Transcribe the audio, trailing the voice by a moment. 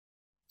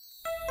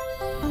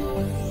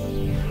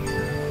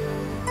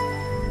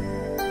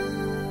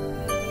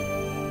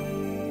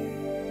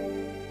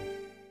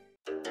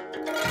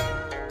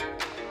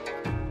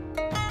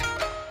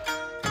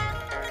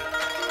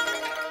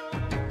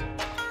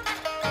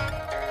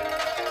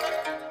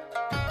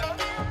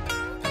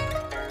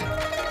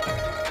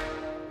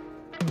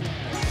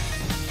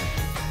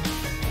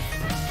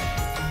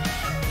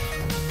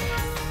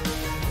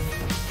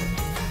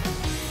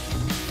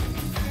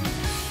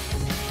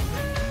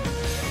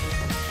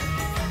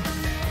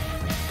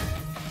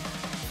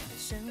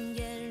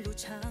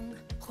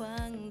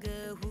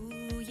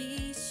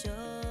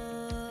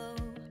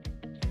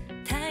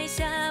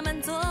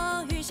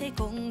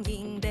供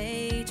应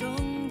杯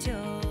中酒，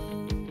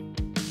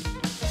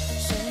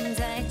身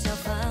在交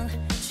房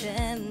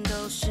全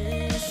都是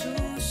束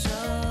手。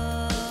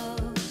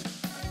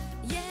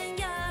烟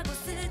压过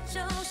四周，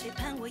谁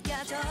盼我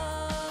压轴？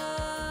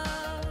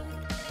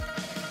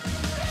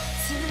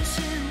此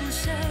时无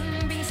声，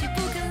屏息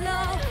不可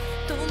漏，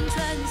东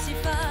传西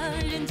放，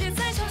人间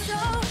才长寿。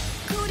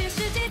苦练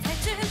世纪才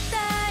知，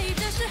待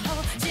这时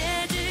候，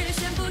结局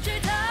先不剧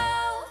透。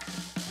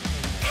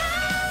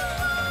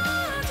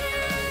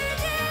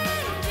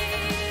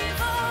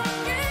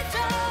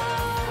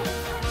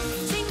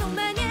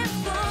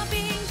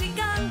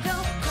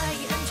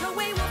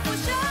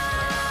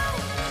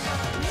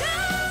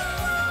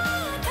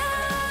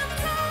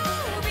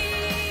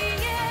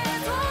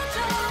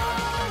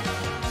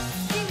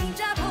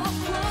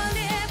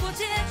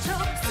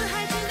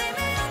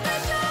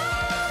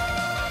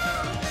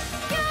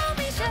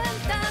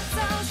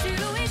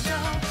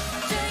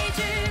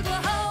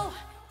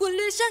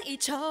 胜一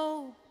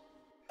筹。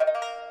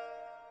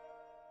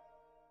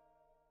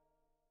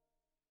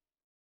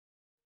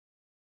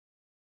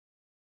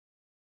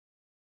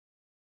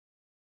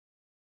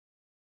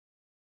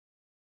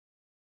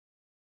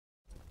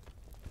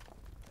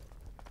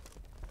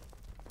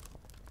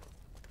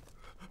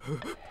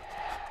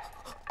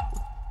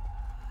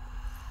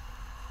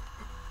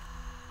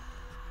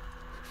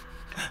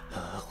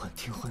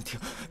缓听，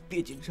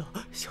别紧张，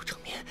小场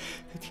面。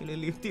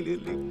地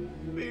000，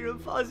没人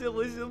发现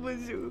我行不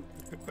行？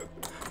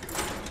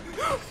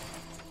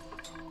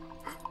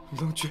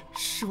郎君，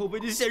是我为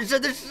你献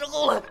身的时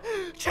候了，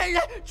趁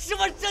人使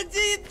我升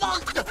级一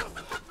棒！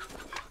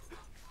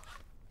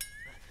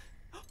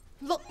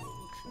郎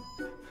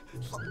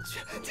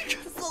君，你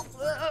可送我！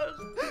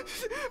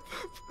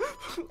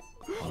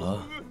好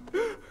了，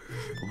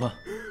不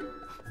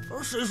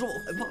怕。谁说我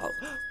害怕了？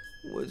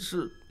 我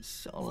是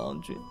想郎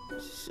君，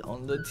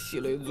想的涕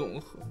泪纵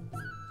横。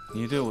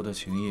你对我的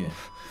情谊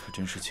可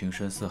真是情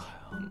深似海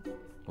啊！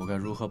我该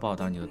如何报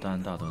答你的大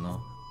恩大德呢？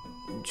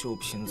就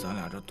凭咱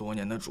俩这多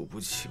年的主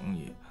仆情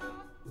谊，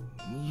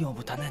要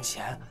不谈谈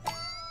钱？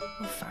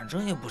反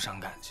正也不伤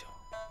感情。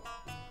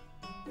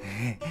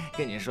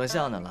跟你说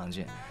笑呢，郎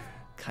君。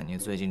看你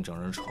最近整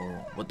日愁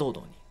容，我逗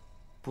逗你。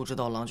不知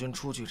道郎君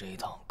出去这一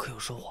趟可有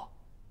收获？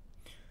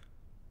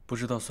不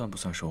知道算不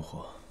算收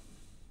获？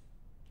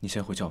 你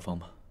先回教坊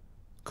吧，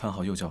看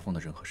好右教坊的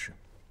人和事。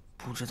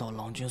不知道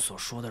郎君所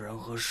说的人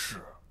和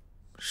事，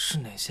是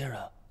哪些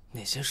人，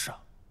哪些事？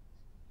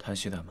檀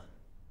溪他们，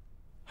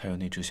还有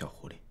那只小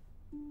狐狸。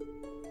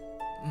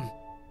嗯。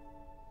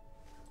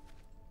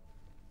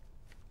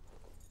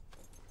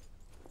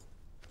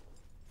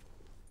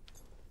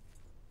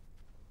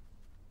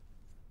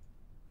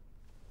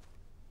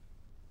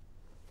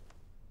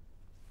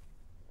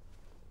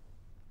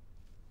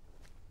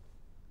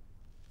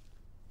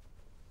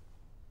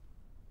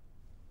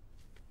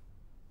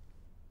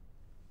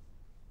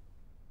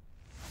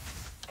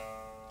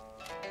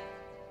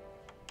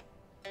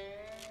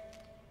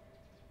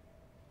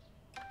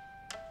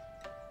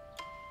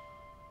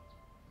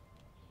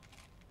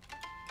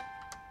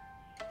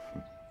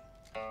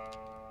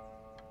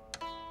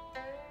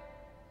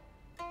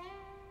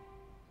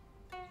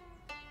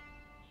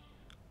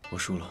我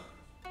输了。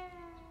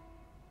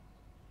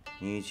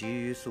你急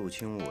于肃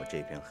清我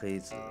这片黑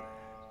子，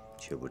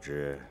却不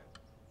知，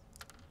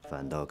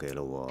反倒给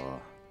了我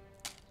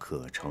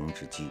可乘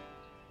之机。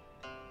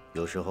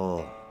有时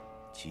候，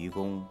急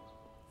功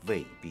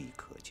未必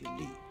可尽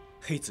利。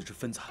黑子之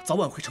纷杂，早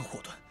晚会成祸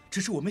端。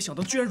只是我没想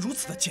到，居然如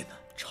此的艰难。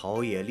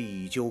朝野利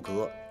益纠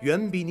葛，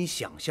远比你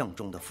想象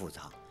中的复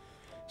杂。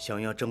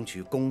想要争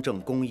取公正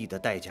公义的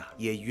代价，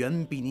也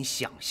远比你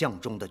想象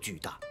中的巨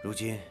大。如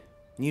今。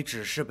 你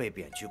只是被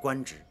贬去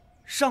官职，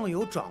尚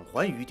有转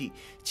圜余地，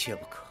切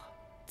不可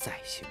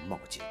再行冒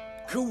进。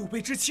可吾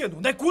辈之怯懦，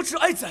乃国之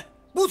哀哉！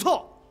不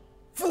错，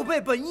父辈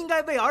本应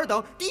该为尔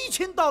等嫡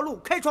亲道路，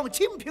开创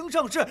清平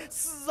盛世，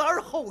死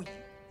而后已。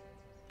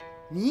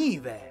你以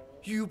为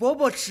宇伯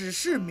伯只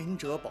是明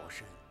哲保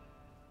身？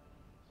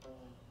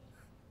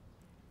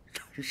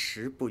然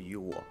时不与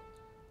我，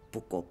不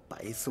过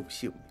白送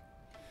性命。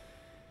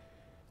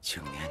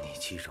青年，你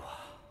记住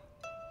啊，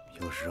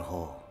有时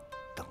候。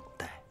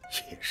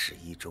 也是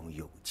一种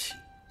勇气。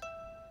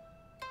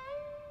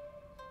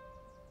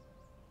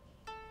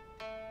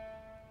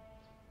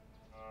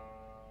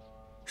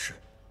是，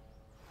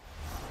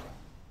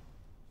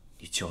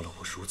你教了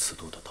我如此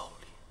多的道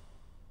理，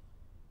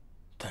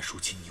但如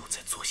今你又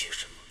在做些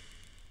什么？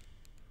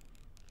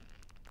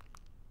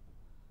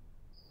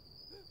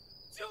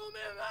救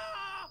命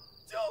啊！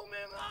救命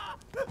啊！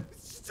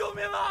救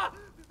命啊！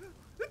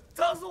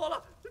烫死我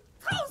了！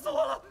烫死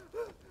我了！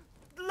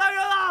来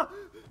人啊！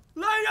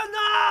 来人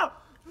呐！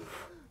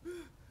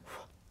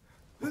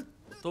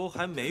都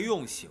还没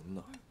用刑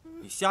呢，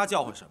你瞎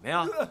叫唤什么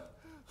呀？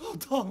好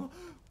烫啊！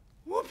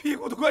我屁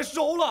股都快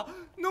熟了，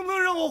能不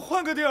能让我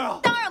换个地儿啊？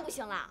当然不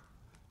行啦，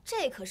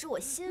这可是我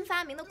新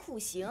发明的酷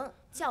刑，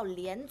叫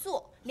连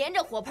坐，连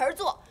着火盆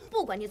坐。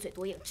不管你嘴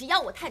多硬，只要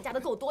我探夹的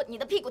够多，你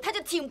的屁股它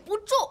就挺不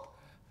住。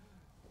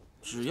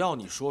只要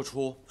你说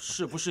出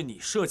是不是你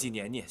设计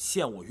年年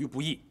陷我于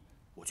不义，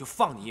我就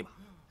放你一马。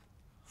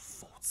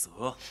否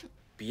则，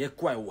别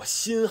怪我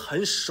心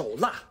狠手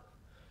辣，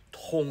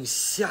痛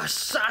下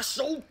杀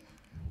手。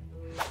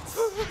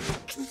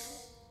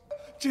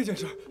这件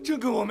事真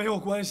跟我没有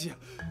关系，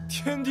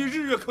天地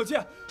日月可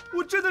见，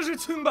我真的是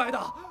清白的。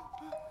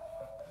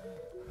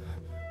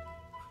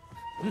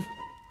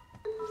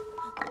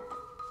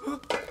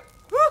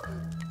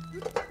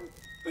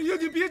哎呀，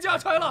你别加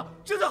柴了，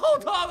真的好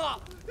烫啊！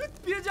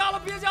别加了，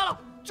别加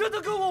了，真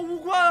的跟我无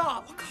关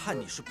啊！我看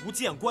你是不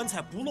见棺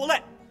材不落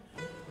泪。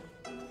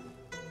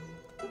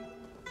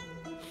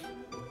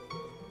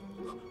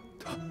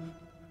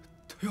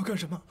他要干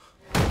什么？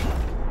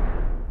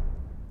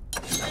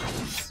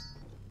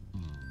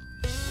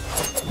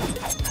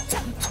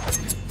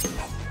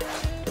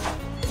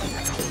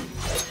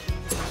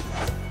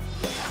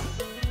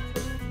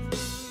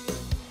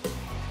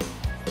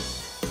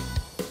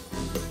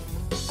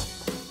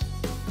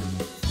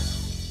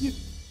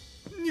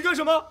你干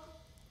什么？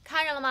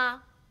看着了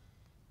吗？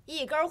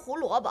一根胡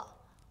萝卜，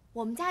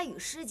我们家与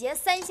师杰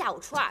3下5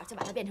除2就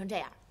把它变成这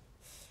样。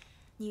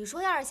你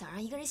说要是想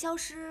让一个人消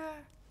失，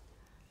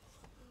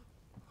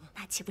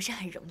那岂不是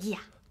很容易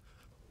啊？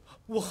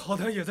我好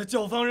歹也在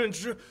教坊任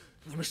职，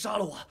你们杀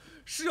了我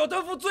是要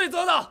担负罪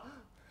责的。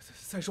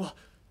再说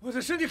我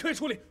的身体可以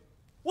处理，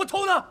我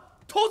头呢？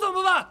头怎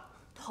么办？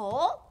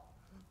头？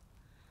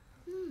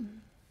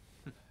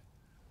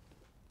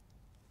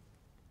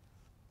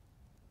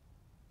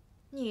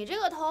你这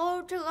个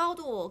头，这个高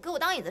度，给我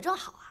当椅子正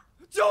好啊！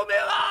救命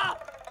啊！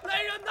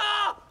来人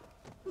呐！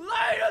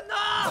来人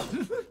呐！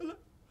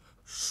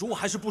说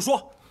还是不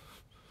说？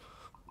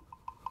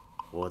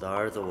我的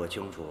儿子我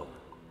清楚，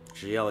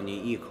只要你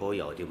一口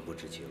咬定不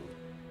知情，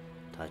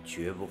他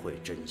绝不会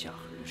真下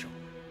狠手。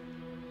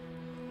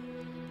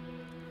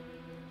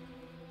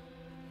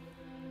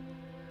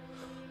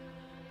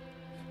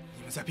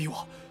你们在逼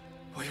我，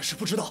我也是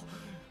不知道。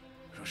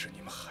若是你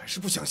们还是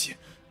不相信，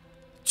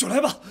就来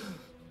吧。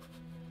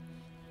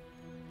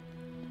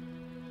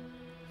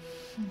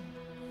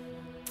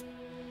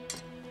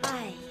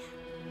哎呀，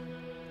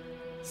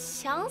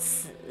想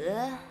死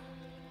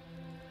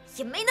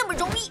也没那么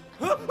容易。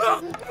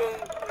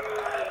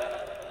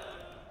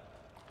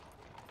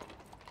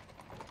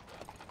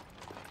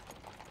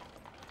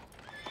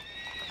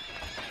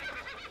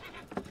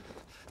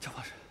教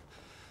坊是，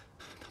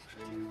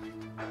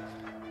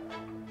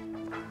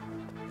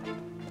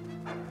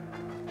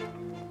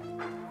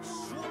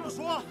他们是。说不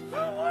说？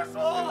我说，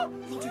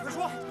老君，快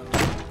说！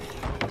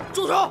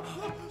住手！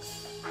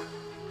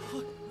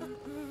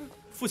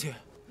父亲，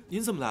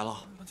您怎么来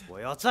了？我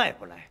要再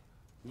不来，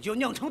你就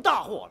酿成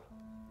大祸了。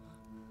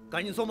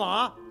赶紧松绑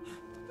啊！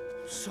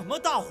什么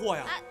大祸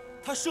呀？哎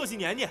他设计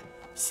年年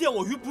陷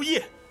我于不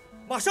义，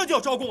马上就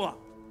要招供了。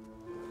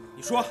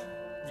你说，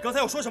你刚才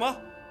要说什么？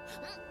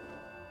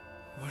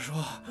我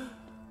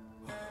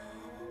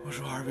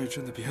说，二位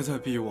真的别再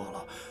逼我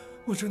了，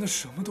我真的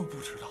什么都不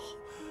知道。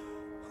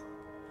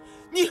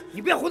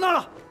你别胡闹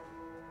了！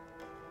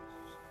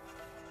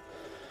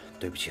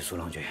对不起，苏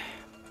郎君，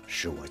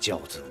是我教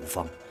子无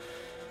方，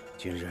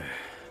今日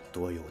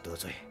多有得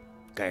罪，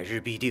改日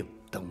必定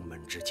登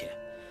门之前，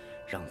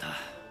让他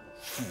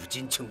负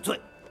荆请罪。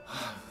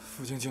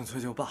负荆请罪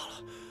就罢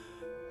了，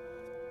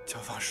教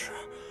坊使，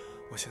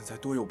我现在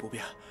多有不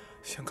便，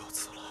先告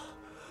辞了。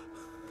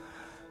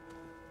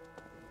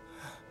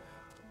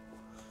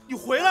你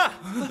回来！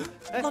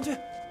郎君，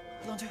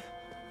郎君。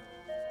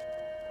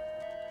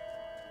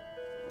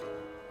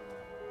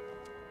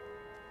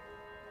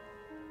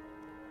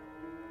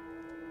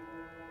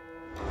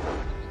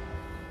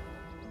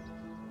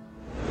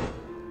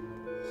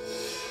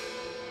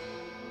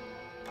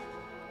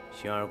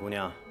星儿姑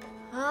娘，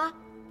啊，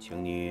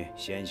请你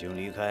先行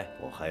离开，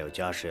我还有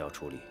家事要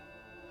处理。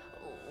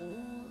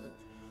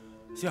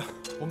星儿，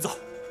我们走。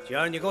星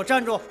儿，你给我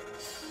站住！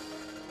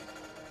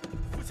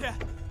父亲，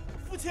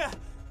父亲，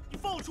你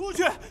放我出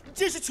去！你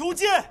这是囚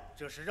禁！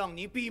这是让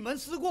你闭门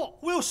思过。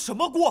我有什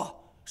么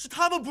过？是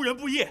他们不仁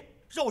不义，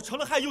让我成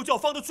了害幼教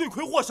坊的罪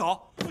魁祸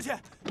首。父亲，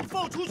你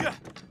放我出去！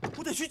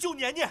我得去救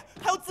年年，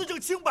还要自证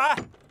清白。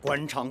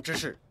官场之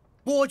事，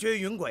波谲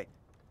云诡，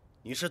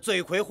你是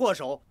罪魁祸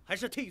首还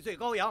是替罪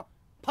羔羊，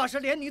怕是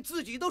连你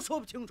自己都说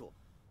不清楚。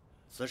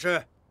此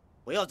事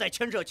不要再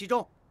牵涉其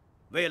中，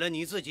为了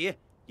你自己，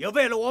也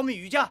为了我们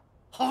雨家，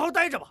好好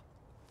待着吧。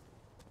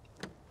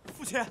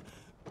父亲，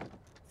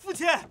父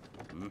亲，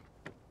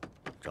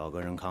找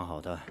个人看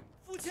好他。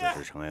父亲，此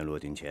事尘埃落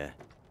定前，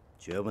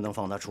绝不能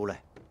放他出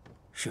来。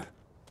是。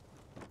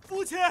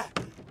父亲，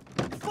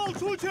放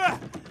出去！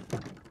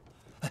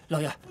哎，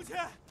老爷，父亲，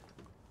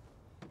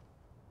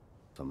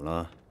怎么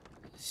了？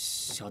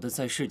小的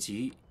在市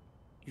集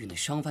与那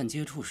商贩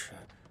接触时，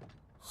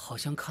好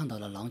像看到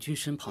了郎君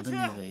身旁的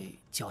那位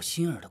叫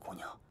欣儿的姑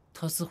娘，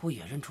她似乎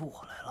也认出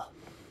我来了。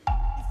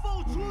你放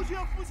我出去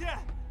啊，父亲！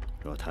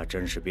若他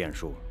真是变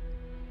数，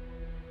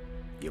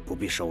也不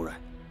必手软。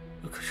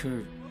可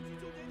是，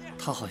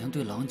她好像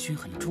对郎君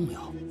很重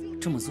要，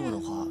这么做的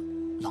话，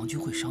郎君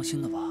会伤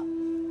心的吧？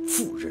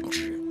妇人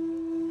之仁。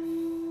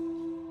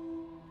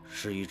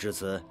事已至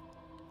此，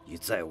已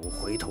再无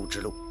回头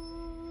之路。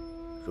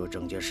若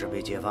整件事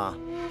被揭发，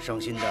伤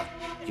心的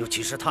又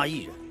岂是他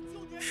一人？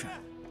是。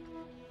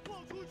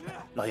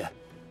老爷，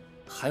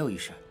还有一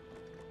事，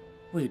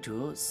魏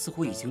哲似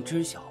乎已经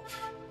知晓，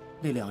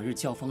那2日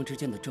教坊之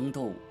间的争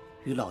斗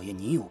与老爷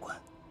您有关，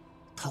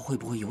他会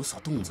不会有所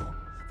动作？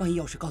万一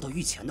要是告到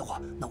御前的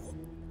话，那我……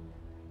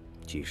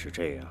即使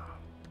这样，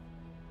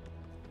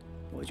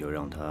我就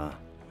让他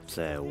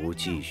再无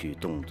继续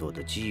动作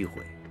的机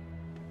会。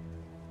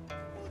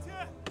父亲，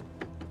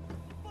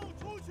放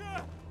出去！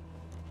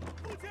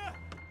父亲！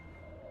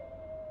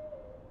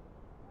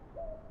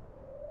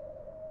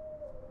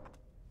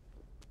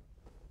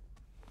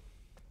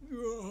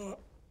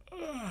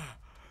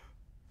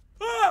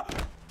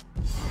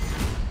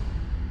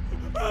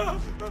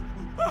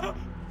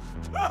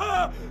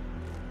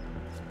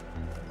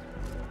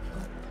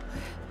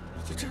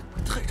这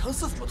太常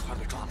寺怎么突然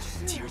被抓了？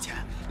几日前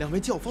，2位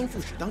教坊副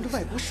使当着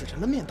外国使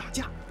臣的面打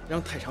架，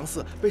让太常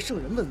寺被圣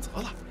人问责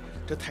了。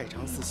这太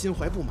常寺心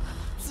怀不满，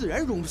自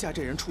然容不下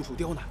这人处处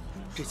刁难。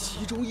这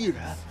其中一人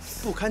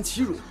不堪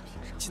其辱，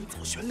今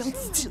早悬梁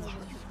自尽了。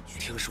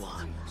听说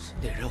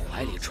那人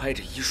怀里揣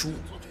着遗书，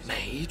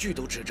每一句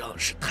都指证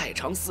是太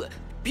常寺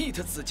逼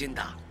他自尽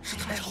的。是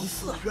太常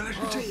寺，原来是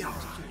这样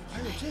啊！还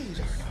有这一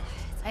点呢。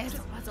哎，走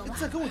吧，走吧。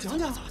再跟我讲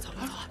讲。走。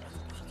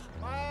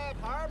卖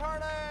牌牌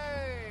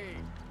嘞！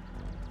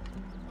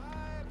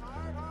卖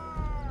牌牌！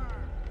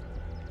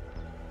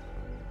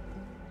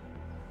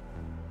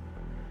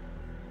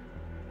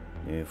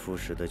女副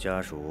使的家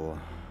属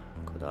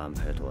可都安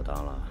排妥当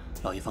了？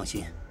老爷放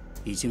心，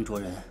已经着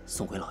人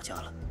送回老家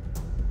了。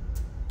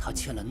他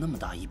欠了那么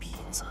大一笔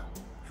银子，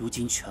如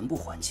今全部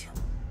还清，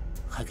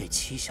还给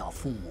妻小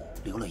父母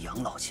留了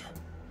养老钱，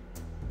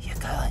也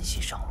该安心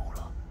上路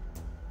了。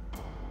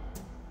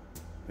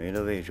没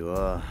了魏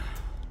哲，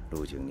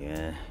陆景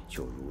年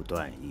就如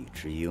断翼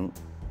之鹰，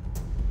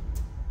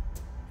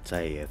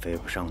再也飞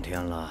不上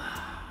天了。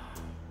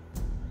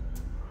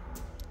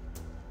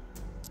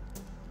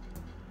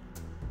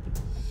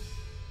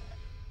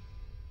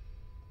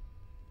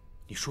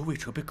你说魏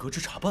哲被革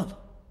职查办了？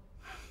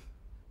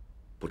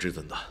不知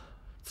怎的，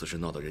此事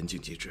闹得人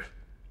尽皆知。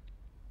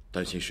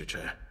担心使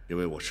臣认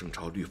为我圣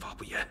朝律法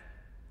不严，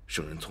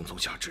圣人匆匆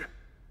下旨，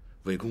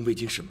魏公未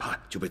经审判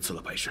就被赐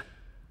了白身，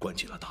关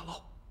进了大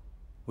牢。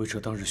魏哲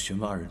当日询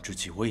问2人之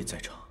际，我也在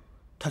场，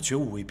他绝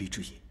无威逼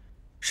之意，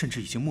甚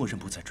至已经默认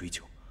不再追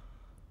究。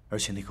而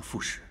且那个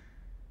副使，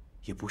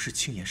也不是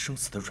轻言生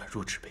死的软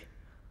弱之辈。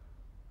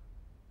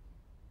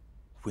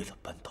为了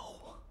扳倒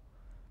我，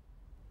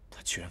他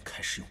居然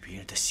开始用别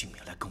人的性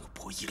命来跟我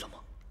博弈了吗？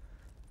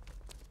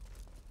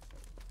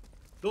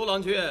陆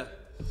郎君，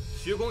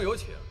徐公有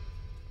请。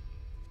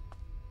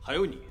还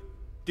有你，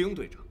丁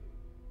队长。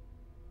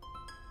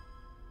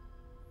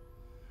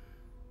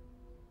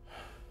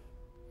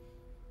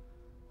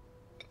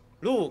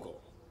陆公，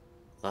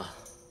啊，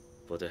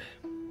不对，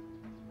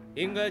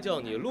应该叫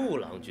你陆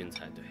郎君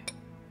才对。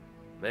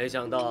没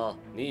想到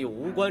你有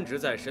无官职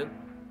在身，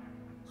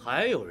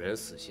还有人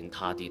死心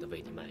塌地的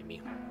为你卖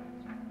命，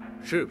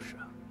是不是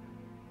啊，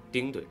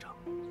丁队长？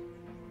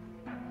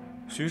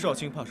徐少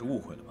卿怕是误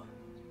会了吧？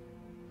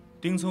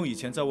丁聪以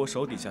前在我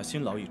手底下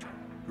辛劳一场，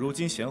如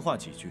今闲话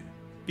几句，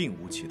并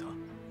无其他。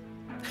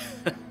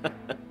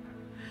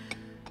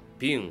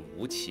并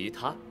无其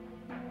他。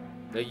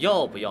那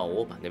要不要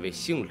我把那位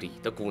姓李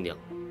的姑娘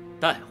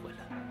带回来，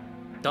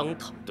当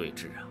堂对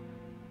质啊？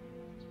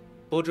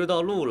不知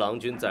道陆郎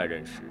君在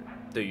任时，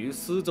对于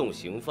私纵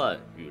刑犯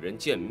与人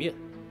见面，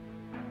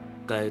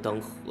该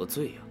当何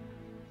罪啊？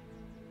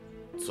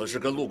此事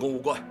跟陆公无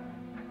关，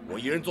我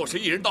一人做事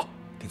一人当。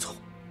丁聪，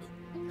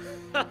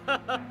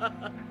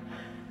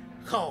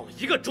好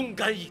一个忠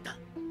肝义胆！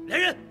来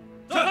人，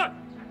是，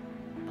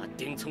把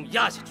丁聪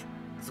押下去，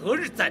择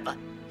日再办。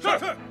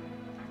是。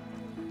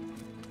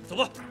走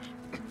吧。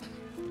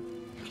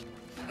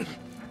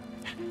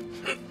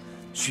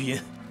徐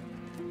银，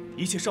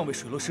一切尚未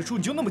水落石出，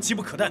你就那么急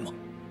不可待吗？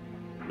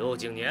陆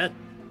景年，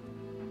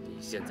你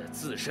现在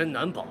自身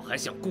难保，还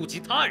想顾及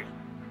他人？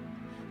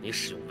你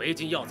使用违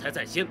禁药材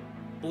在先，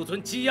不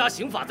遵羁押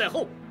刑法在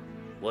后。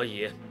我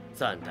以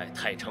暂代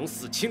太常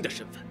寺卿的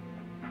身份，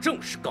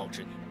正式告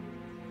知你，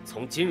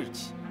从今日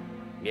起，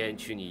免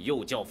去你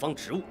右教坊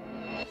职务。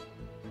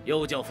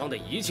右教坊的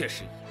一切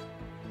事宜，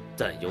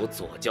暂由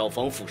左教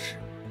坊副使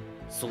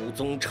苏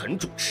宗臣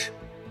主持。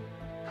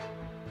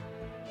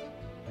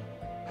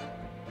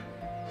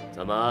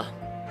怎么，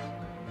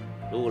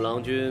陆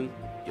郎君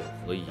有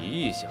何疑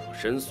义想要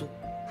申诉，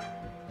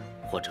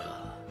或者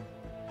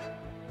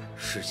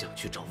是想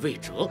去找魏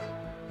哲，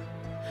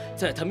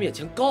在他面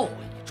前告我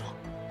一状？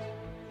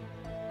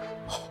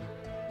哦，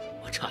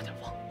我差点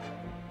忘了，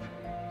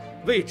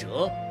魏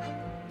哲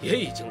也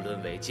已经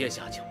沦为阶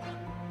下囚了。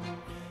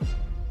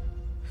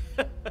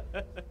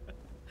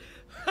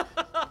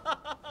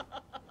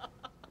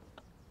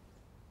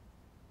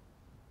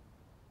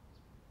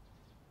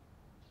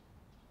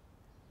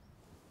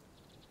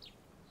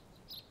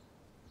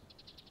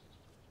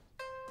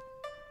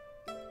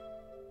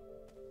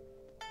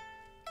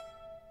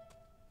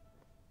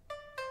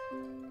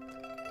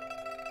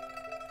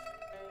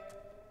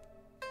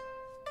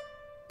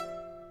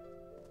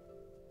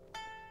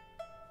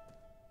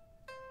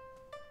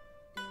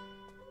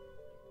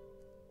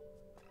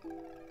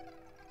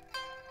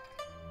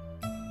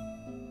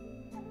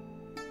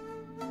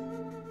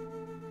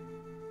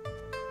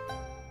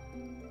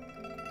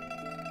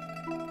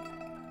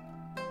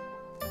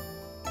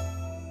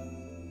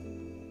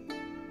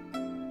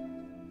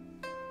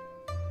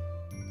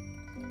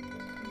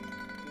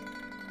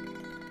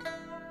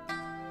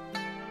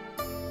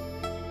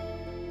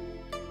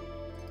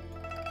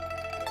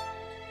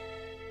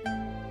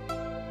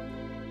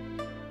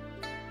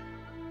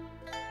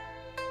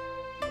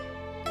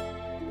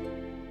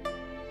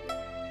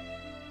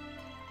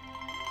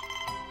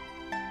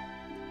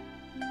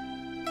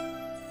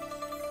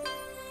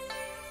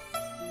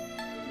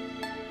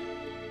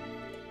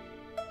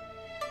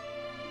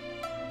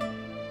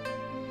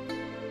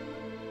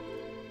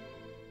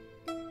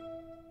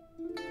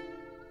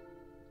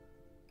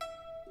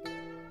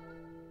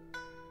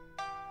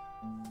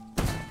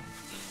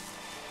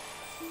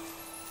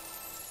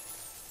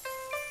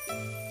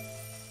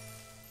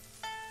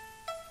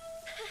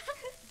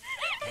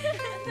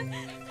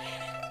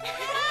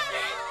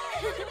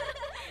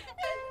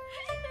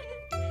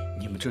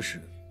这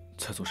是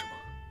在做什么？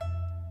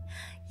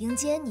迎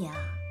接你啊！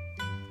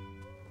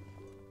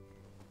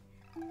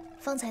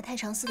方才太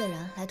常寺的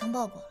人来通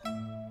报过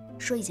了，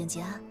说已经结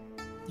案，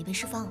你被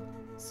释放了。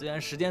虽然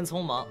时间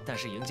匆忙，但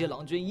是迎接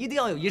郎君一定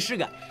要有仪式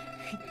感。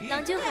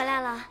郎君回来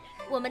了，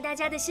我们大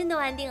家的心都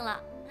安定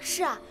了。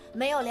是啊，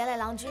没有连累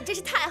郎君，真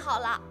是太好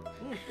了。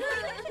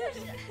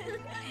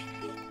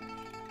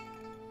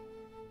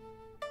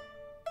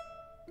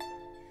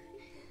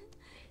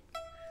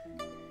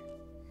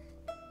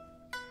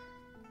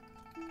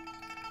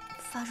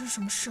发生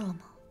什么事了吗？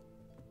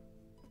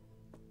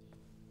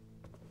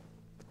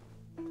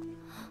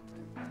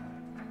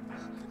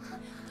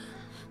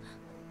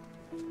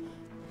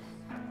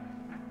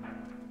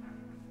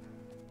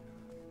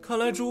看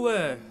来诸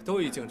位都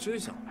已经知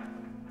晓了，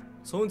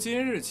从今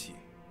日起，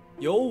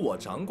由我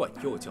掌管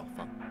右教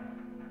坊。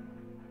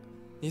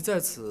你在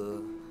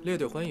此列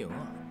队欢迎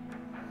啊！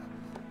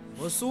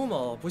我苏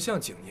某不像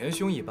景年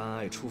兄一般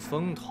爱出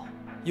风头，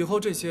以后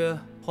这些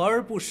华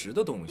而不实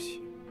的东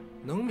西，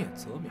能免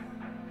则免。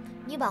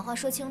你把话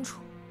说清楚，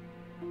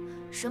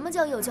什么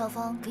叫右教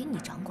坊给你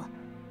掌管？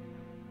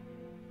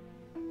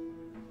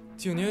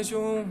景年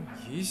兄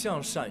一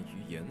向善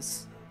于言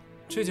辞，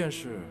这件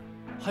事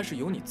还是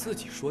由你自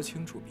己说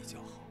清楚比较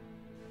好。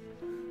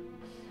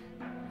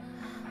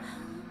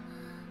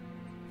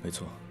没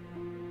错，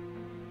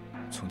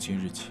从今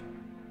日起，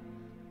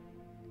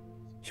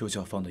右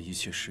教坊的一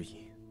切事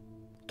宜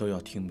都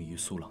要听命于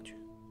苏郎君。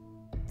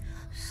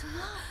什么？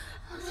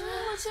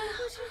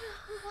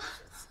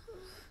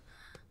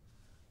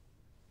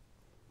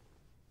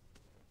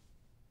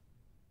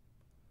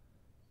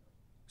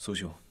苏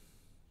兄，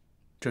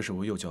这是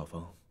我右教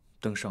坊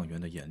登上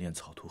元的演练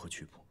草图和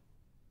曲谱，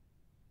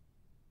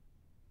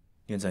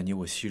念在你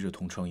我昔日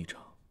同窗一场，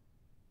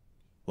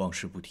往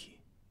事不提，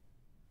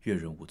阅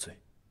人无罪。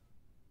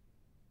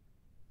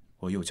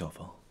我右教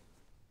坊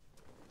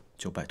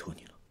就拜托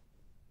你了。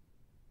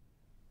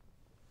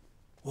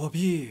我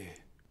必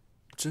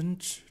珍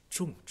旨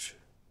重之。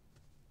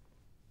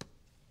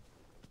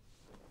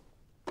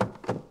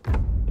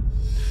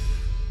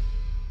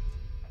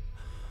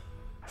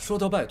说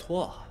到拜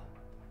托啊，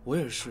我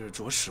也是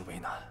着实为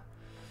难。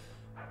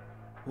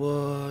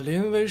我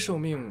临危受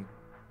命，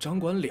掌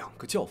管2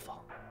个教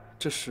坊，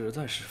这实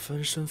在是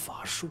分身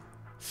乏术。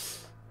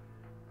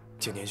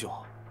景年兄，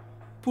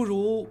不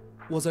如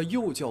我在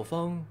右教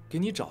坊给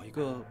你找一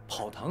个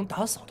跑堂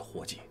打扫的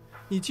活计，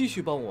你继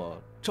续帮我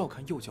照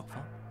看右教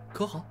坊，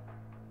可好？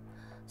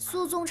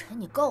苏宗臣，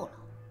你够了！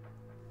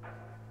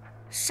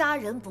杀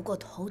人不过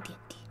头点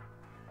地，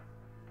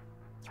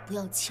你不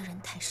要欺人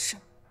太甚。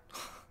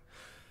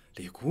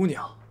李姑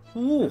娘，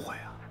误会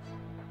啊！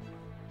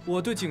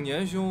我对景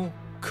年兄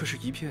可是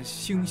一片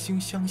惺惺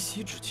相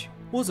惜之情，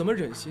我怎么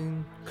忍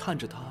心看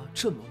着他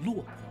这么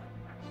落魄？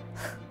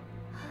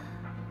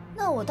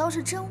那我倒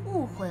是真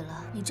误会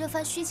了你这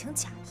番虚情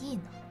假意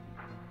呢。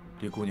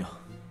李姑娘，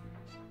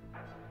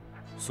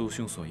苏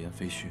兄所言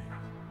非虚。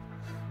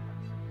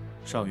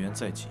上元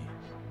在即，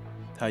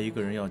他一个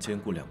人要兼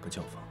顾2个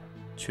教坊，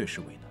确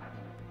实为难。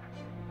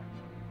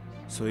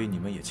所以你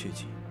们也切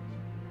记，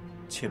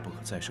切不可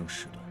再生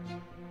事端。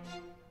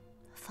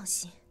放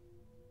心，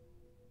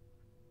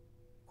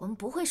我们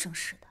不会生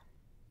事的，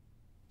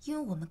因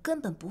为我们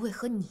根本不会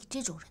和你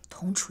这种人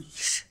同处一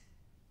室。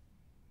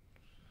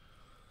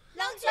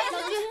郎君，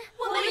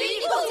我们与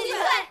你共进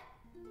退。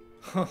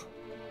哼，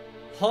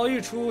好一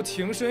出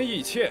情深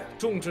意切、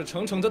众志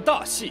成城的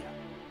大戏啊！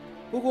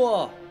不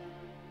过，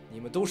你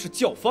们都是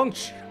教坊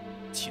之人，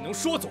岂能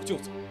说走就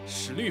走，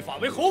视律法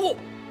为何物？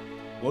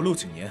我陆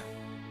景年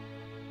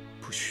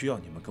不需要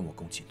你们跟我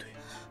共进退，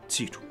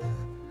记住，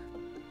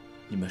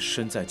你们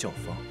身在教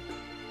坊，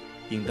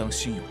应当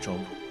心有朝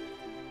露。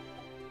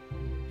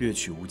乐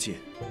曲无界，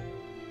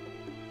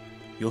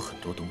有很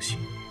多东西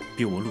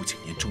比我陆景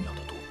年重要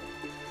的多。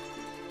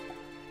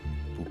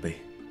不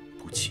悲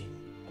不弃，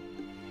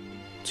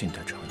静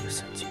待长夜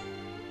散尽。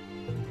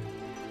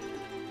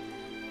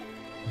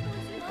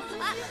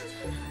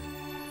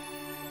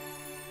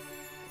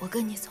我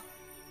跟你走。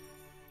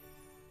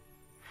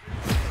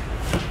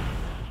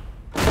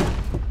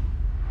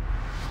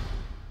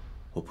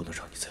我不能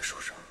让你再受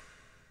伤。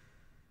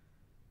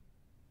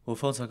我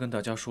方才跟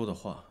大家说的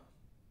话，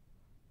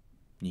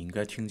你应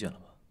该听见了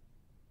吧？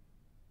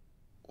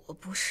我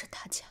不是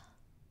大家。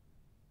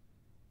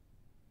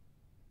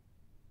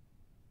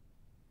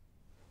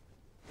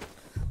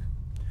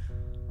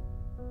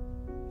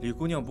李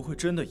姑娘不会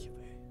真的以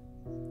为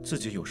自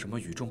己有什么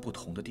与众不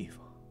同的地方，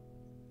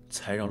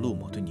才让陆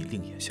某对你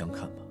另眼相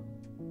看吧？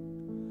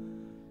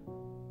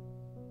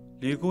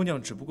李姑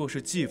娘只不过是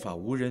技法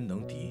无人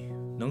能敌，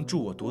能助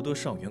我夺得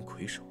上元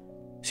魁首。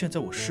现在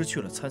我失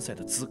去了参赛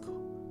的资格，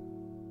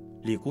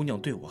李姑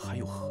娘对我还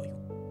有何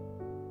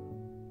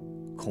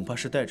用？恐怕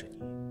是带着你，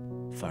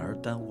反而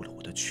耽误了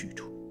我的去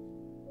处。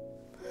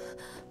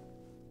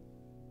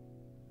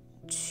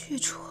去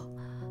处？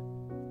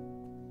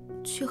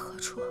去何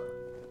处？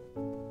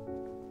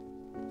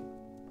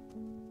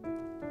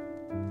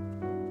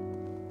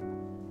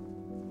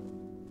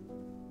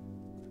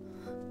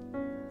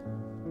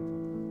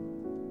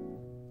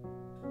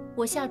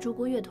我下竹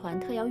国乐团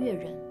特邀乐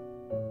人，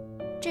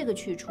这个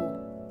去处，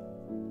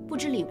不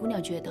知李姑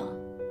娘觉得，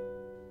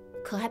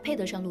可还配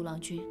得上陆郎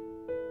君？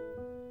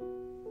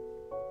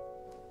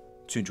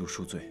郡主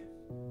恕罪，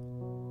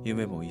因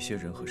为某一些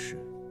人和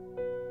事，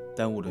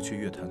耽误了去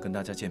乐团跟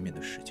大家见面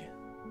的时间，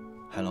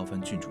还劳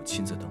烦郡主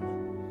亲自等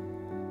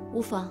我。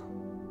无妨。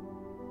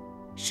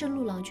是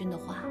陆郎君的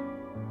话，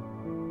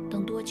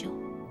等多久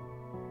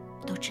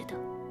都值得。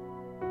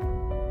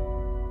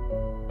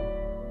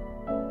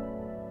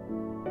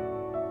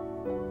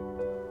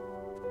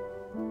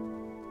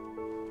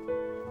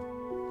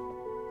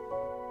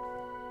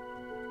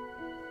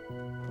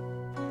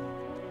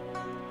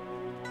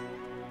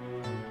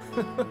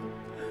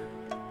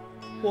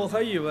我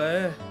还以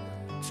为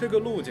这个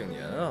陆景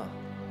年啊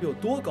有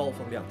多高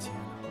风亮节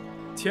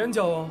呢，前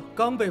脚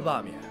刚被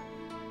罢免，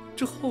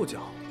这后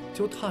脚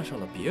就踏上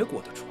了别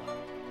国的船。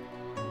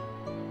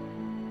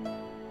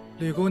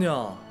李姑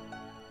娘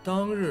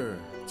当日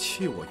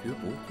弃我于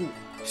不顾，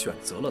选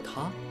择了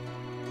他，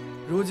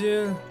如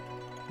今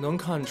能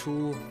看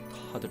出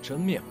他的真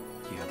面目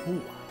也不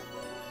晚。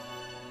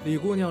李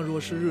姑娘若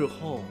是日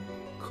后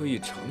可以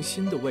诚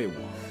心的为我，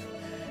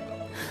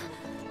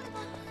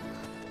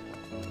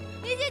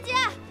李姐姐，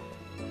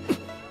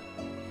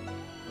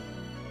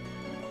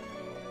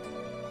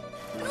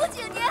陆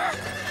景年，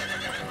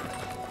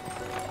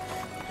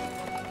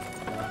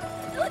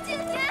陆景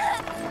年，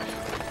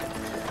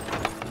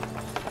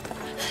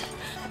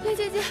李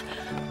姐姐。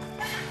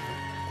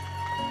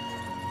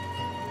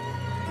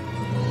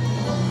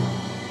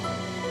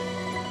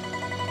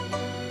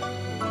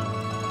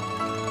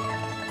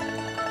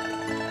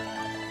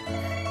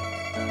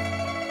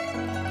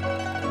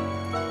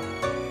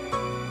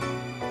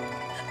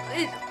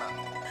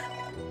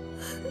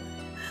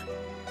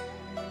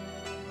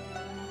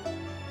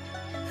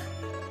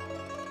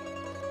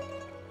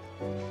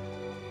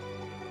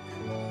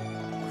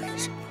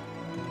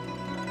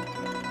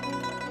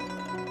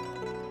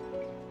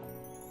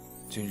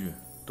今日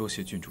多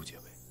谢郡主解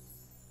围。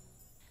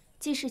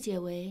既是解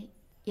围，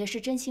也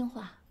是真心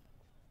话。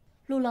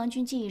陆郎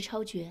君技艺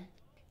超绝，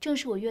正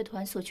是我乐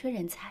团所缺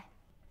人才。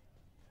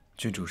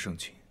郡主盛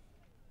情，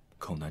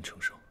恐难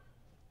承受。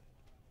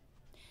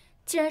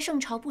既然圣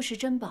朝不识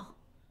珍宝，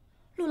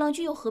陆郎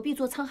君又何必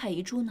做沧海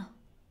遗珠呢？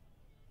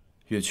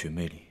乐曲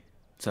魅力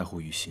在乎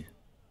于心。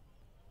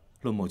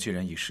陆某既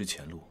然已失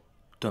前路，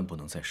断不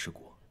能再失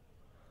国。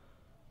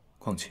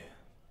况且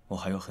我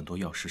还有很多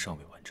要事尚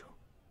未完成。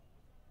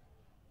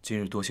今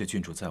日多谢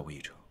郡主载我一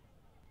程，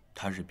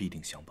他日必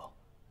定相报。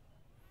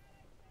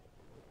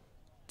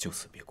就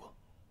此别过。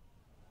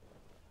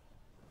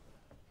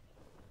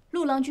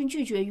陆郎君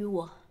拒绝于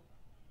我，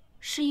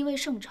是因为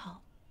圣朝，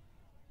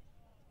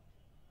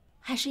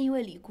还是因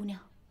为李姑娘？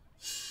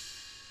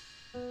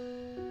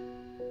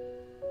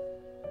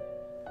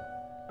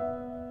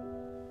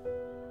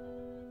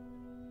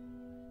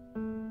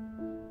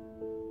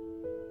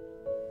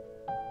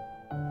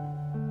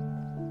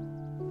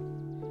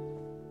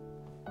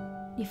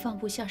你放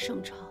不下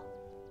圣朝，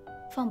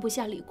放不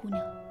下李姑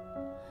娘，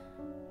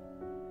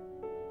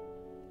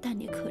但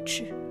你可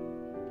知，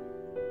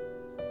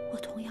我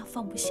同样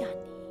放不下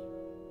你。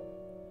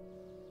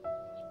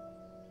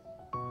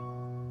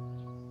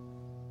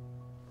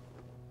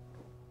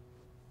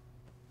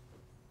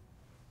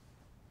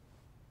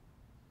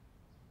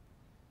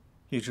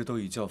一直都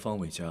以教坊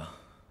为家，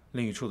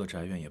另一处的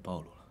宅院也暴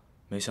露了，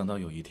没想到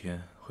有一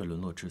天会沦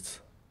落至此。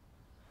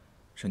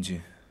申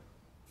金，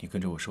你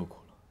跟着我受苦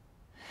了。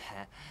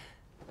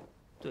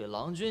对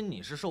郎君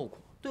你是受苦，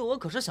对我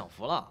可是享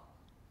福了。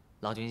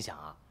郎君想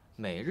啊，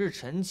每日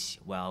晨起，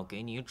我要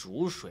给你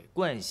煮水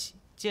灌洗、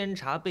煎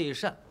茶备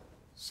膳。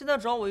现在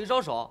只要我一招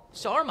手，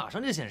小二马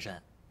上就现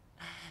身。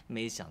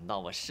没想到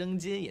我生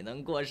金也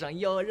能过上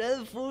有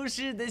人服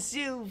侍的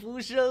幸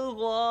福生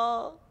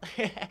活。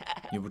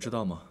你不知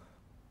道吗？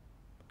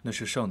那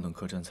是上等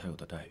客栈才有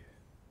的待遇，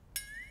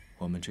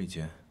我们这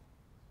间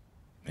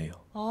没有。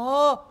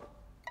哦，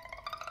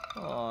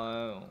哎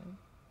呦。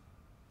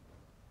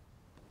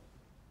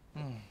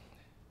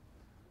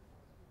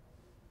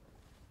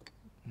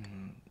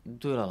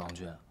对了，郎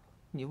君，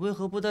你为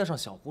何不带上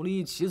小狐狸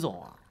一起走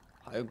啊？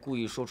还故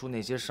意说出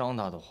那些伤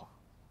他的话，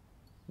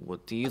我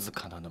第一次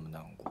看他那么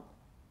难过。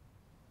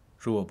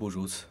若我不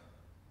如此，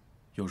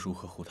又如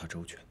何护他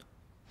周全呢？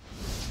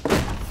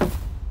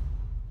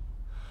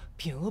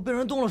品娥被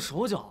人动了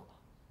手脚，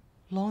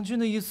郎君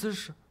的意思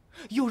是，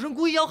有人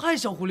故意要害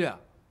小狐狸？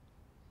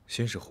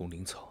先是红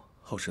绫草，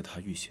后是他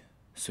遇险，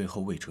随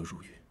后魏哲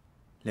入狱，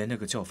连那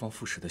个教坊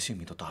副使的性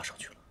命都搭上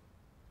去了。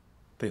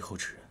背后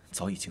之人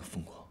早已经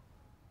疯狂。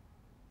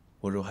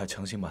我若还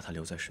强行把他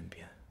留在身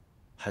边，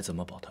还怎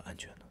么保他安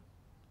全呢？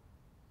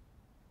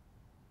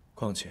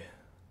况且，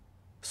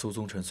苏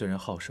宗臣虽然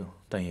好胜，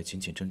但也仅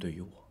仅针对于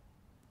我，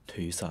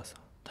对于萨萨，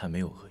他没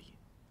有恶意。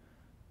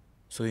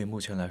所以目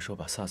前来说，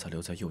把萨萨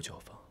留在右教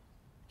坊，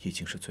已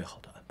经是最好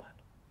的安排了。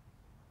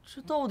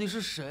这到底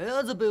是谁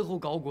啊，在背后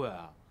搞鬼？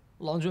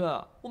郎君，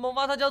我们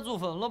挖他家祖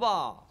坟了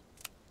吧？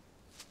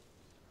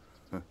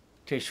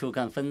这树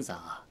干分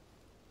杂，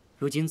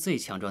如今最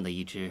强壮的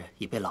一只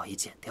已被老爷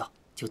剪掉，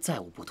就再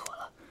无不妥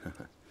了。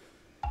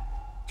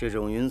这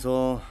种云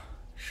松，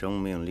生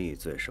命力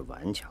最是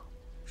顽强，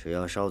只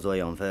要稍作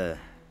养分，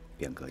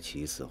便可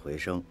起死回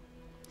生。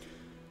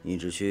你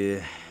只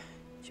需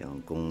将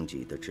供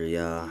给的枝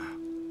桠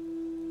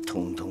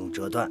统统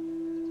折断，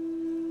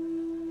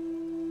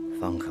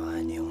方可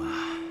安宁啊！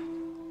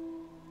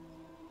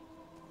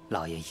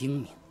老爷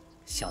英明，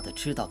小的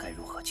知道该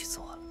如何去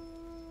做了。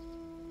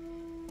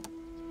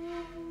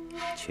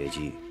切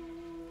记，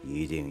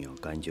一定要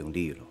干净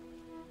利落。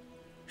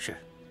是。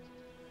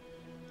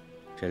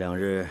这2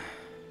日，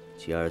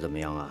吉儿怎么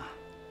样啊？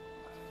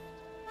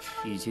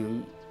已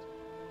经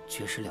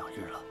绝食2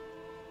日了。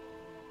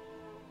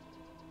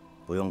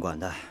不用管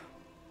他，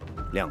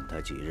晾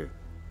他几日，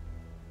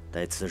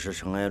待此事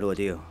尘埃落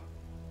定，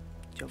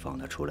就放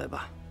他出来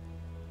吧。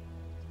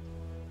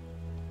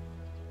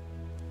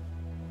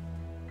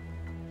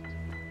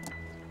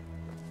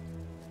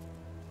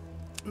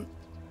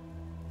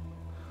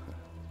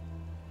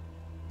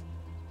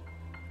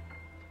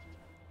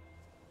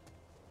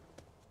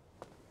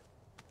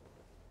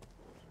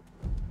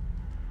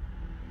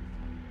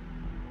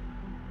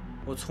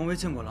我从未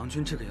见过郎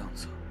君这个样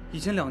子，已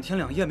经2天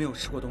2夜没有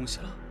吃过东西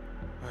了。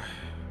哎，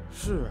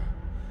是啊，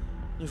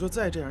你说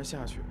再这样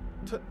下去，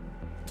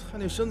他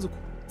那身子骨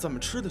怎么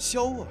吃得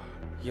消啊？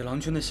以郎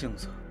君的性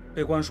子，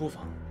被关书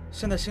房，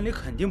现在心里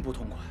肯定不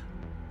痛快。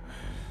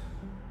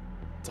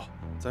走，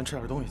咱吃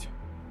点东西去。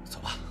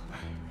走吧。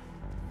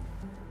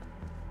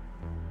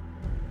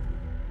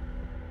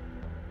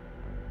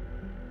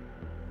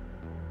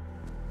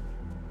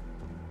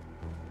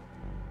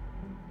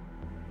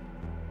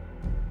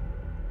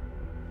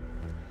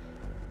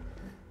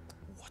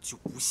就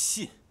不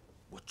信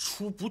我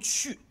出不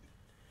去。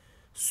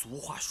俗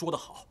话说得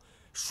好，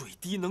水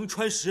滴能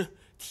穿石，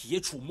铁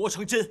杵磨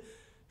成针，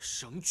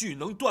绳锯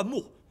能断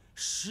木，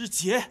石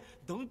节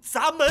能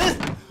砸门。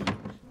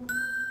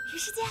于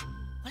师姐，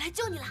我来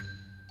救你了。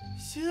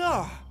心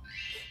儿，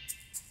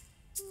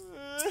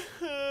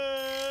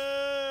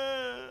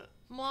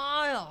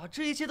妈呀，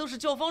这一切都是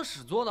教坊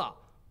使做的，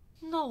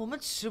那我们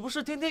岂不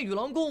是天天与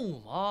狼共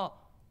舞吗？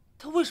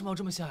他为什么要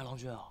这么陷害郎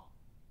君啊？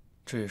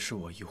这也是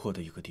我疑惑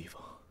的一个地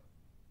方。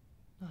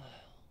哎呀，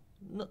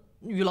那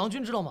与郎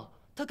君知道吗？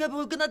他该不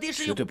会跟他爹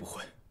是绝对不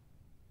会。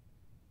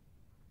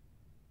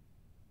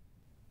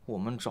我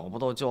们找不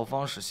到教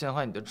坊使陷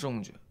害你的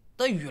证据，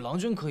但与郎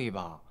君可以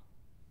吧？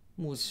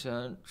目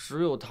前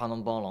只有他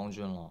能帮郎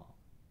君了。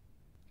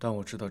当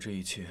我知道这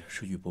一切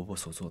是玉伯伯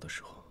所做的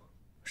时候，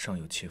尚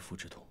有切肤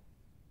之痛，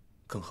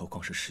更何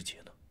况是师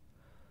姐呢？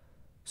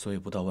所以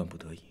不到万不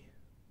得已，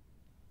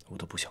我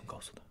都不想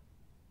告诉他。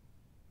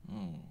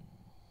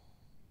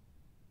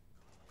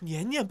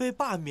年年被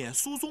罢免，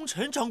苏宗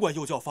臣掌管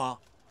幼教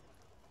坊。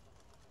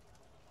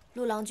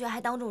陆郎君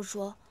还当众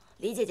说，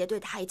李姐姐对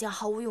他已经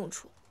毫无用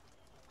处，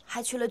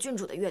还去了郡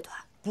主的乐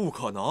团。不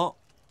可能，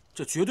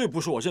这绝对不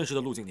是我认识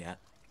的陆景年。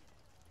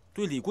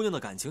对李姑娘的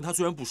感情，他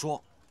虽然不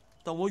说，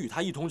但我与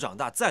她一同长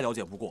大，再了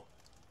解不过。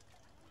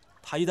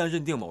他一旦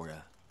认定某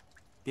人，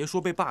别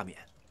说被罢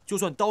免，就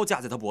算刀架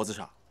在他脖子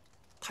上，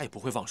他也不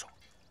会放手。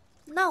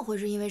那会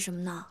是因为什么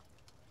呢？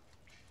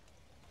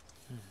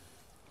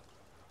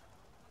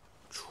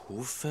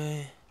除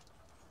非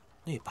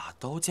那把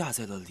刀架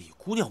在了李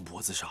姑娘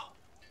脖子上。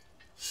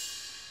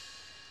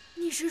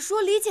你是说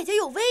李姐姐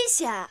有危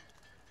险？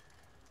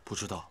不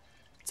知道，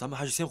咱们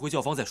还是先回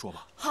教坊再说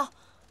吧。好。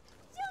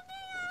救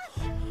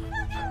命啊！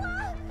放开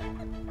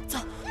我！走。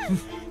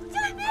救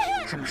命！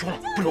上面说了，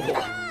不能过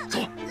关。走，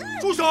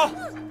住手！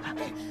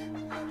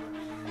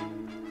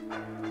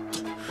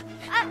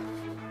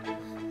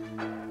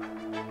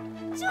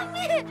救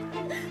命！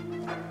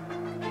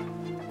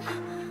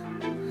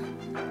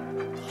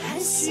兰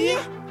溪，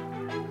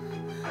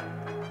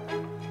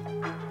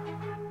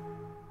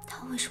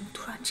他为什么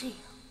突然这样？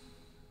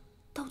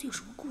到底有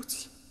什么顾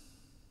忌？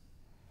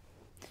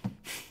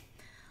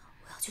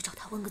我要去找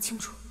他问个清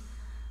楚。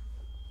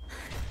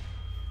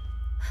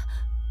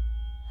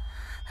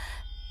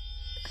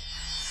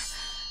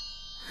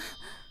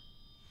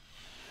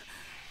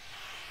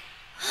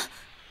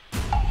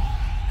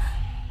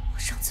我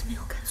上次没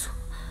有看错，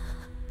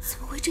怎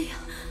么会这样？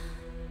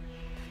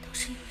难道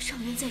是因为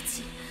上元在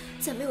即，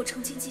再没有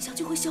成亲迹象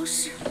就会消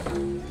失？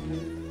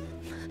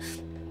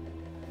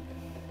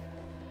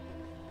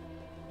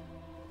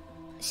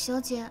小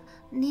姐，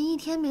您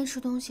1天没吃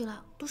东西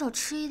了，多少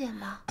吃一点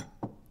吧。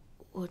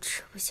我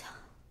吃不下。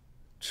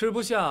吃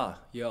不下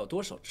也要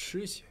多少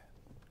吃些。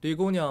李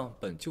姑娘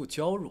本就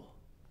娇弱，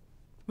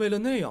为了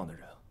那样的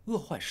人饿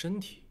坏身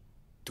体，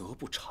得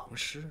不偿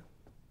失。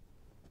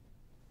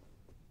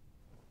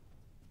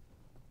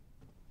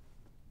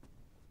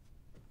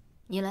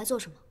你来做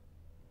什么？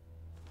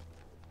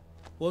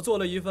我做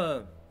了一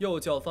份幼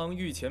教坊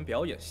御前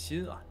表演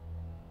新案，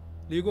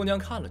李姑娘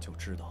看了就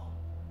知道，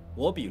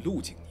我比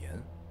陆景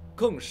年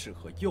更适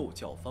合幼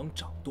教坊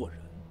掌舵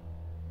人，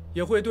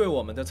也会对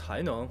我们的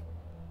才能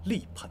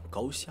力判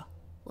高下。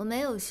我没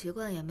有习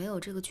惯，也没有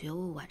这个觉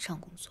悟晚上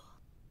工作。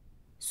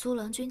苏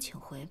郎君，请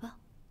回吧。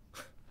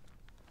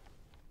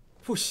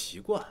不习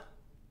惯。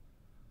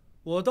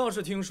我倒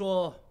是听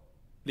说，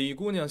李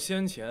姑娘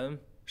先前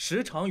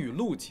时常与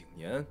陆景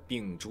年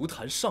秉烛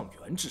谈上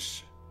元之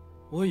事，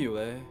我以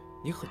为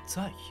你很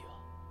在意啊。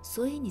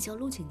所以你叫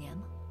陆景年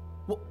吗？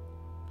我，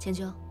千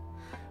秋，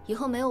以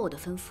后没有我的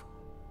吩咐，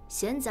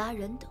闲杂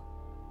人等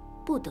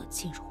不得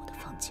进入我的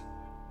房间。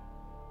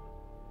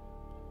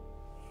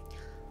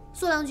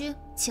苏郎君，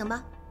请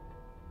吧。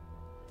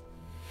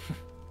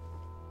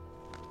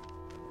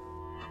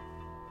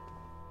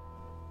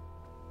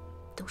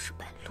都是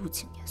拜陆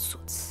景年所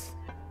赐。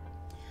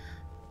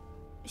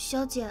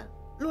小姐，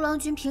陆郎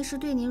君平时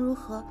对您如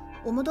何，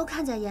我们都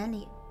看在眼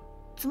里，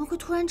怎么会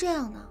突然这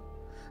样呢？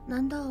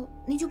难道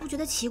您就不觉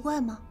得奇怪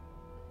吗？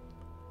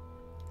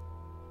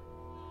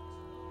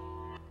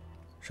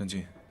圣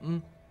经，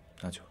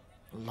拿酒。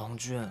郎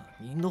君，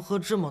您都喝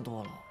这么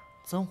多了，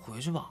咱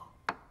回去吧。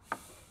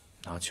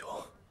拿酒。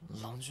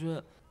郎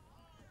君。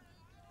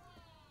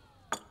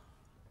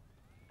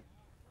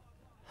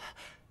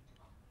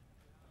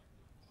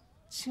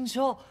青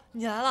秋，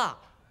你来了。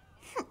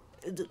哼，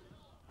哎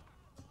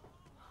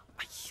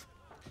呀，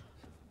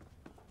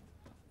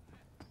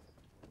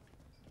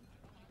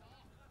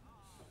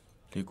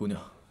李姑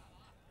娘，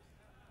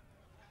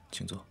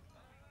请坐。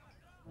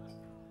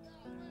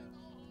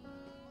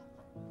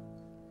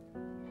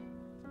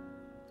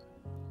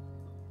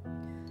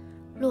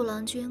陆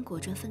郎君果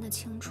真分得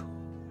清楚，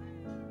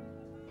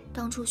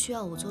当初需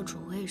要我做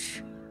主位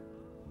时，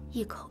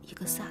一口一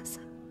个飒飒。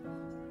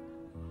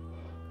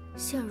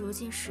现如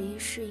今时移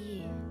世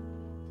易，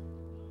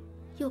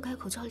又改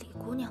口叫李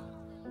姑娘了。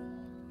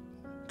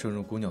正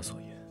如姑娘所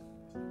言，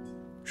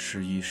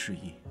时移世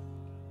易，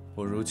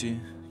我如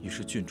今已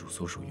是郡主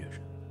所属越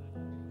人，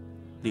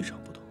立场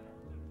不同，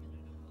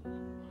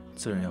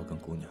自然要跟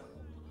姑娘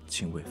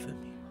泾渭分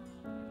明。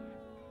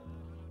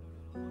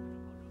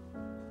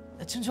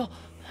青秋，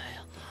哎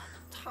呀，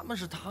他们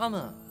是他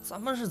们，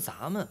咱们是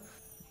咱们，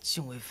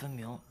泾渭分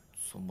明，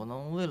总不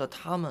能为了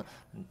他们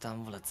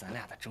耽误了咱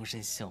俩的终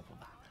身幸福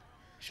吧？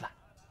是吧？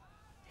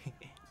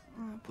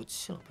不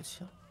气了，不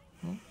气了。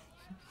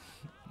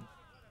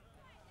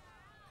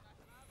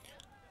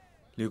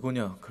李姑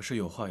娘可是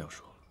有话要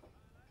说？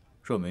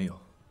若没有，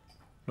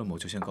那某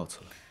就先告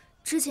辞了。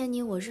之前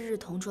你我日日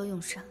同桌用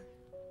膳，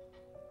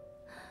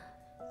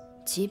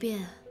即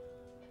便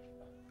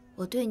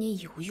我对你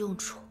已无用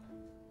处，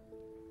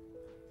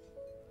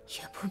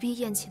也不必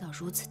厌弃到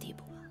如此地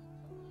步吧？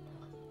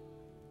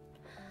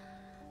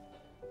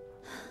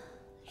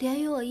连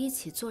与我一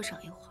起坐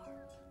上一会儿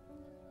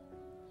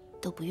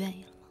都不愿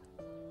意了吗？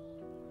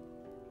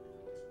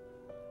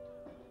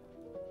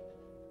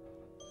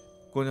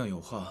姑娘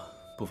有话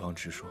不妨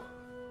直说。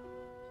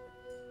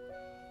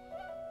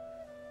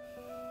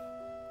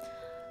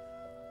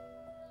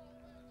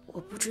我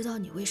不知道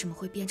你为什么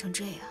会变成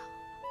这样。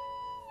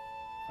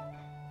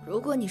如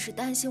果你是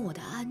担心我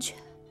的安全，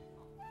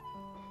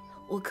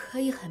我可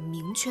以很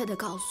明确地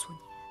告诉你，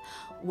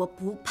我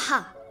不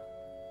怕，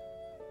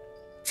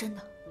真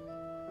的。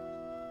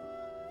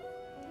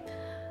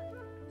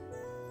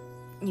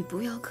你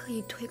不要刻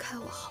意推开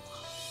我，好不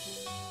好？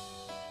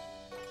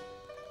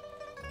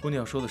姑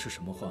娘说的是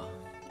什么话？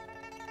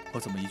我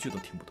怎么一句都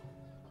听不懂？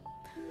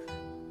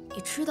你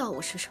知道我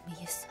是什么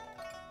意思？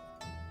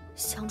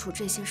相处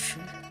这些时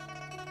日，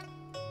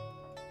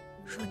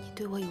若你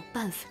对我有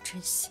半分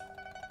珍惜，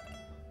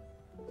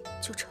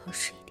就诚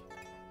实一点。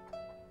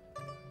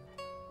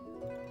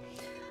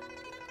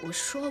我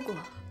说过，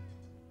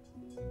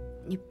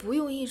你不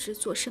用一直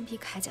做身披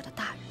铠甲的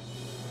大人，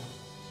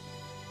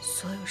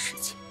所有事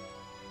情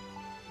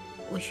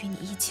我与你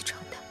一起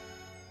承担。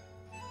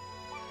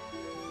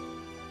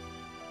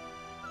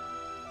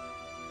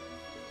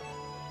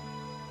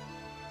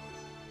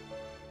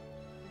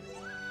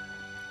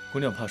姑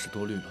娘怕是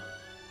多虑了，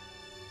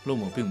陆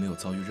某并没有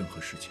遭遇任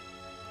何事情。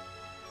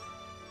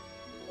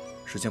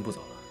时间不早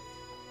了，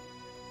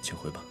请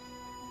回吧。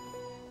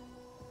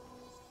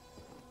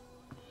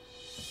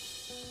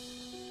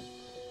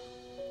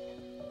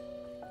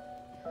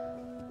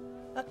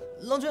哎，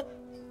郎君。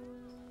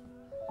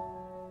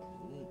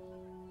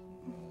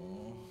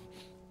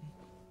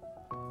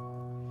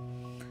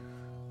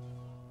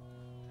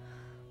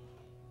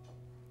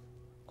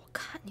我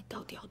看你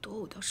到底要躲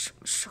我到什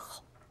么时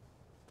候？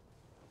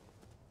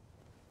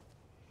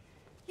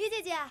李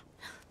姐姐，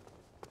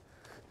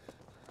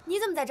你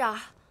怎么在这儿？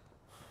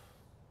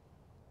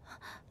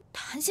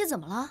谭谢怎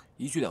么了？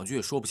一句两句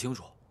也说不清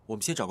楚，我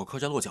们先找个客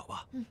栈落脚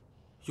吧。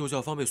幼教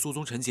方被苏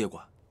宗臣接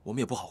管，我们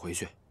也不好回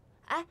去。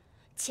哎，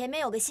前面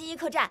有个心仪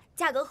客栈，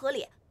价格合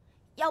理，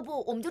要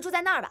不我们就住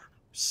在那儿吧？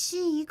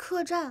心仪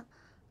客栈，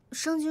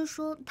圣经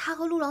说他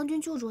和陆郎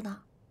君就住那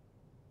儿。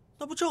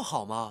那不正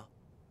好吗？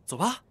走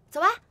吧，走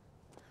吧。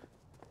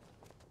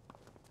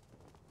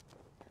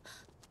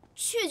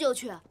去就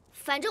去，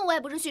反正我也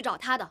不是去找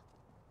他的。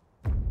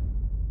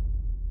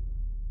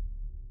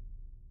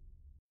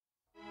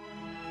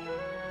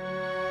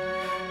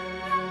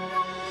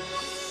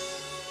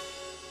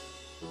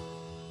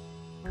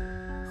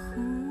忽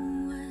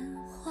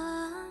闻花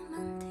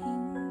满庭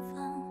芳，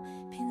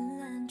凭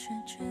栏却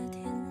却听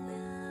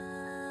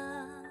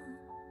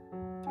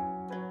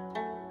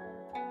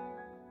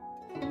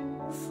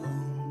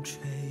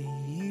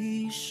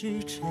是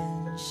真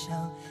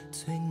相，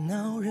最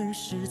恼人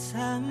是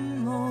残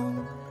梦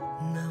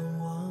难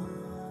忘。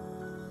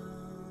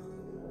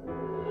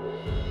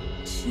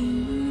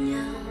青鸟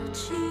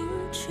尽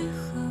去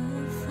何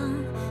方？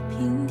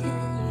平添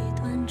一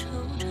段惆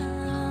怅。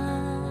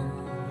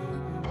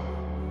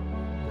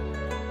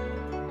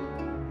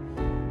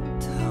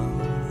倘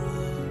若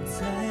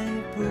再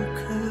不可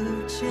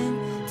见，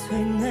最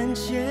难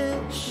解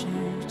是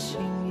情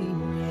意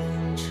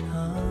绵长。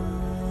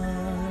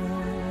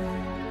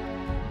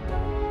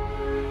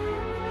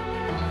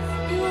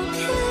我翩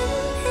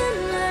翩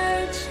而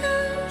将，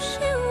是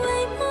为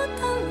我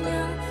荡漾。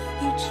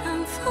一场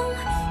风，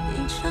一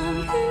场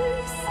雨，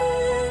思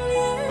念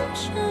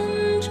成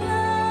长。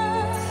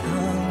苍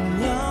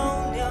袅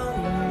袅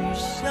雨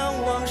香，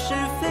往事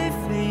沸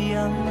沸扬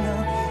扬，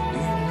愿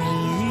你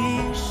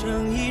一生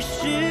一世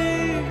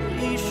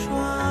一双。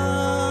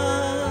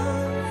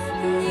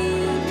你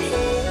频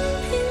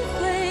频回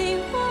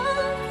望，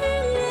日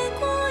掠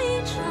过一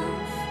场，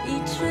一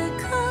阙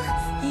歌，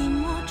一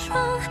抹妆，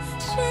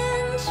掀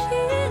起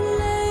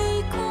泪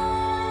光。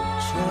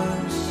这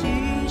熙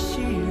熙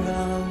攘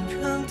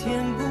攘填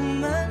不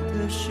满的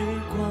时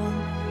光，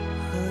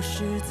何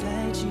时在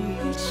记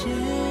忆间